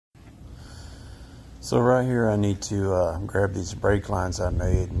So right here I need to grab these brake lines I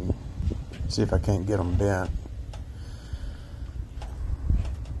made and see if I can't get them bent.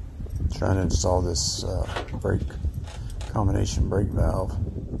 Trying to install this combination brake valve.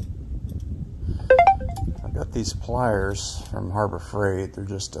 I've got these pliers from Harbor Freight. They're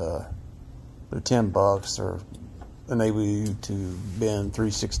just they're $10. They enable you to bend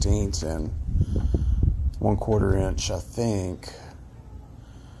 3/16 and 1/4 inch, I think,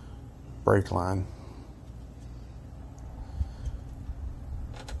 brake line.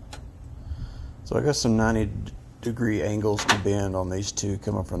 So I got some 90-degree angles to bend on these two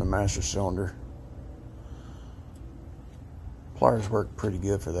coming from the master cylinder. Pliers work pretty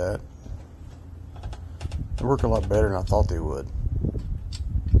good for that. They work a lot better than I thought they would.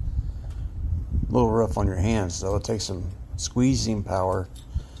 A little rough on your hands though. It takes some squeezing power,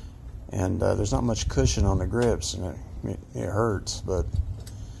 and there's not much cushion on the grips, and it hurts, but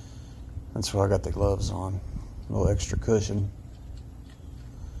that's why I got the gloves on. A little extra cushion.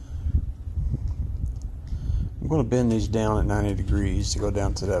 I'm going to bend these down at 90 degrees to go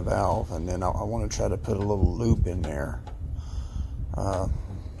down to that valve, and then I want to try to put a little loop in there. I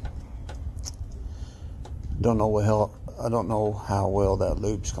don't know how well that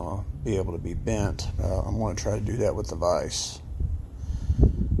loop's going to be able to be bent. I'm going to try to do that with the vise.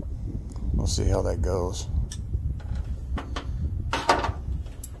 We'll see how that goes.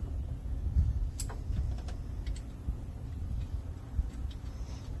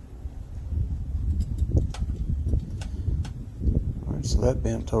 Alright, so that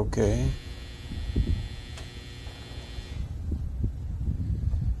bent okay.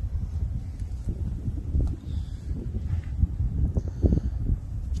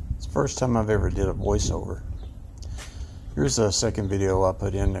 First time I've ever did a voiceover. Here's a second video I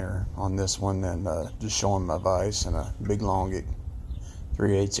put in there on this one, and just showing my vise and a big long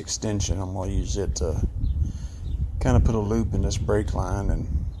 3/8 extension. I'm going to use it to kind of put a loop in this brake line and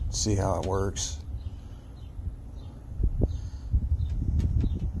see how it works.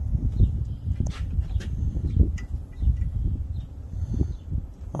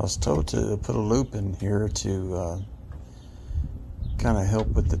 I was told to put a loop in here to kind of help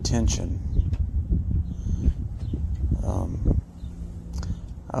with the tension.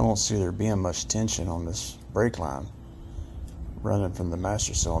 I don't see there being much tension on this brake line running from the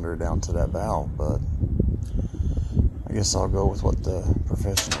master cylinder down to that valve, but I guess I'll go with what the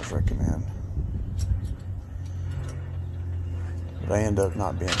professionals recommend. But I end up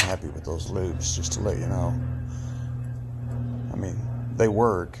not being happy with those loops, just to let you know. I mean, they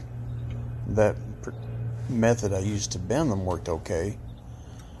work. That method I used to bend them worked okay,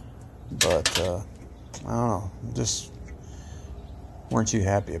 but I don't know, just weren't too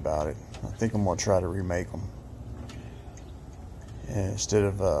happy about it. I think I'm going to try to remake them, and instead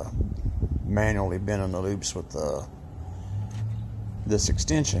of manually bending the loops with this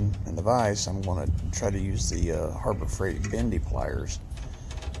extension and the vise, I'm going to try to use the Harbor Freight bendy pliers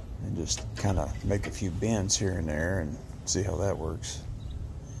and just kind of make a few bends here and there and see how that works.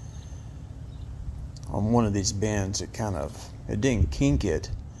 On one of these bends, it didn't kink it,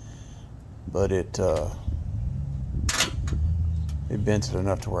 but it bent it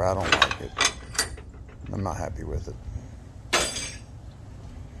enough to where I don't like it. I'm not happy with it.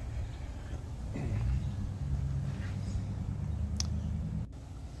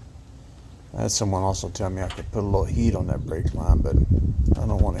 I had someone also tell me I could put a little heat on that brake line, but I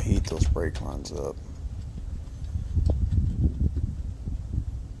don't want to heat those brake lines up.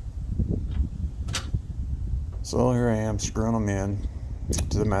 So here I am screwing them in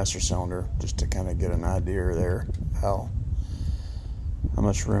to the master cylinder just to kind of get an idea there how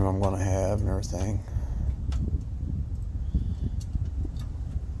much room I'm going to have and everything.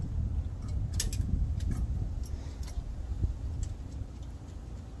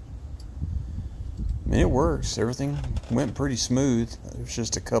 I mean, it works. Everything went pretty smooth. There's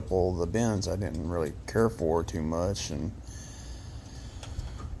just a couple of the bends I didn't really care for too much, and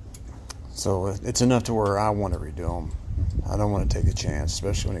so it's enough to where I want to redo them. I don't want to take a chance,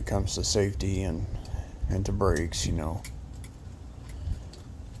 especially when it comes to safety and to brakes, you know.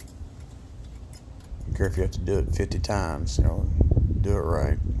 I don't care if you have to do it 50 times, you know, do it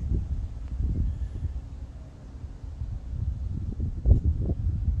right.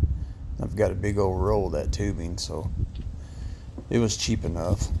 I've got a big old roll of that tubing, so it was cheap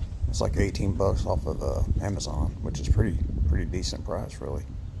enough. It's like 18 bucks off of Amazon, which is pretty decent price, really,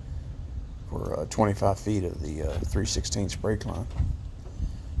 for 25 feet of the 3/16 brake line.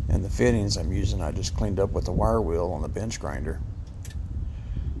 And the fittings I'm using, I just cleaned up with the wire wheel on the bench grinder,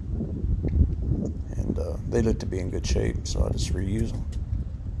 and they look to be in good shape, so I just reuse them.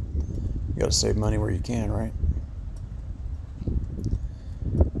 Gotta save money where you can, right?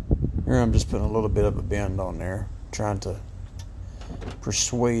 Here I'm just putting a little bit of a bend on there, trying to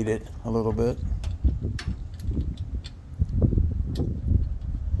persuade it a little bit.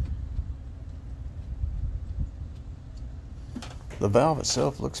 The valve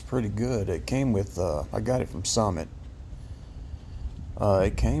itself looks pretty good. It came with, I got it from Summit.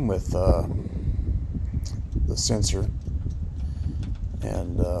 It came with the sensor,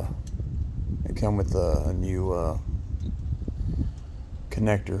 and it came with a new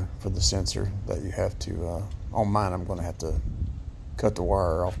connector for the sensor that you have to, on mine I'm going to have to cut the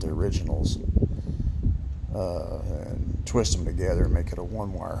wire off the originals and twist them together and make it a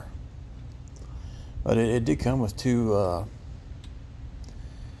one wire. But it did come with two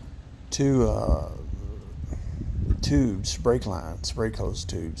tubes, brake hose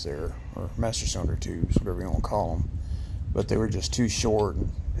tubes there, or master cylinder tubes, whatever you want to call them. But they were just too short,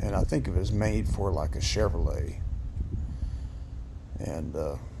 and I think it was made for like a Chevrolet. And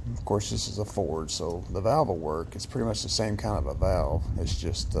of course this is a Ford, so the valve will work. It's pretty much the same kind of a valve. It's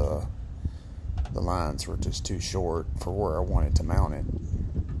just the lines were just too short for where I wanted to mount it.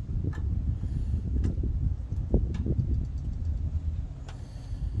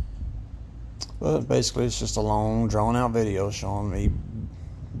 But basically it's just a long drawn out video showing me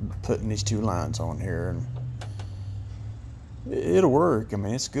putting these two lines on here, and it'll work. I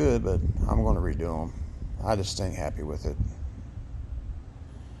mean, it's good, but I'm going to redo them. I just ain't happy with it.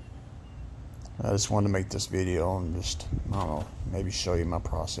 I just wanted to make this video and just, I don't know, maybe show you my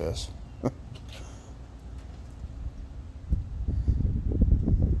process.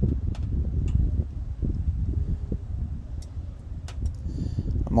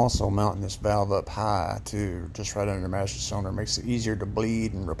 I'm also mounting this valve up high too, just right under the master cylinder. It makes it easier to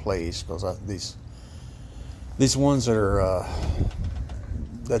bleed and replace, because these ones that are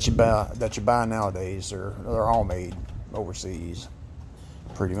that you buy nowadays, they're all made overseas,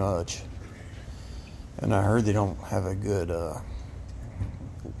 pretty much. And I heard they don't have a good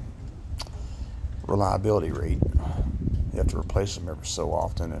reliability rate. You have to replace them every so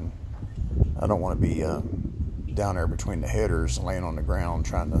often, and I don't want to be down there between the headers laying on the ground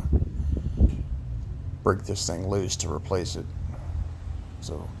trying to break this thing loose to replace it.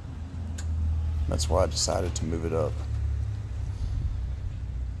 So that's why I decided to move it up.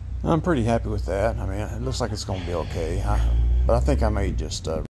 I'm pretty happy with that. I mean, it looks like it's going to be okay, but I think I may just